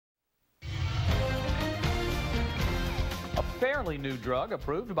fairly new drug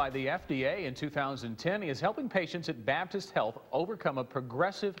approved by the FDA in 2010 is helping patients at Baptist Health overcome a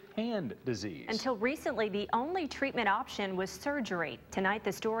progressive hand disease. Until recently, the only treatment option was surgery. Tonight,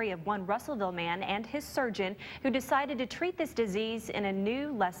 the story of one Russellville man and his surgeon who decided to treat this disease in a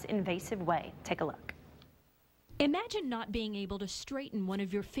new, less invasive way. Take a look. Imagine not being able to straighten one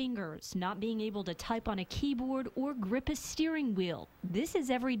of your fingers, not being able to type on a keyboard or grip a steering wheel. This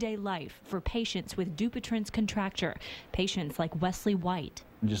is everyday life for patients with Dupuytren's Contracture, patients like Wesley White.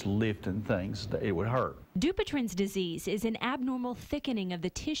 Just lifting things, it would hurt. Dupuytren's disease is an abnormal thickening of the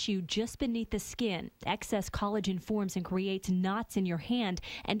tissue just beneath the skin. Excess collagen forms and creates knots in your hand,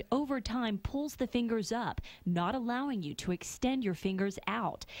 and over time pulls the fingers up, not allowing you to extend your fingers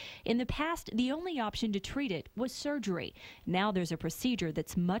out. In the past, the only option to treat it was surgery. Now there's a procedure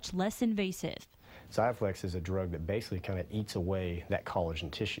that's much less invasive. Xiaflex is a drug that basically kind of eats away that collagen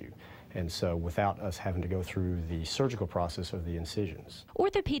tissue, and so without us having to go through the surgical process of the incisions.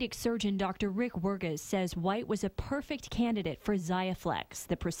 Orthopedic surgeon Dr. Wirges says White was a perfect candidate for Xiaflex.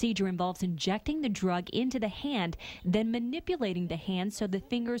 The procedure involves injecting the drug into the hand, then manipulating the hand so the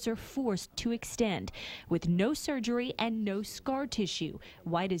fingers are forced to extend. With no surgery and no scar tissue,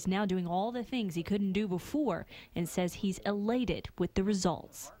 White is now doing all the things he couldn't do before and says he's elated with the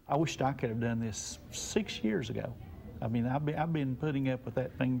results. I wished I could have done this 6 years ago. I mean, I've been putting up with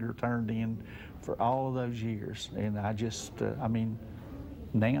that finger turned in for all of those years, and I just,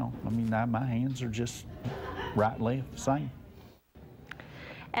 now, my hands are just right and left, same.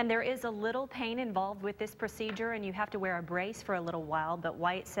 And there is a little pain involved with this procedure, and you have to wear a brace for a little while, but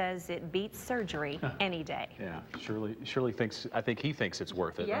White says it beats surgery any day. Yeah, I think he thinks it's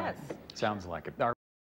worth it. Yes. Sounds like it.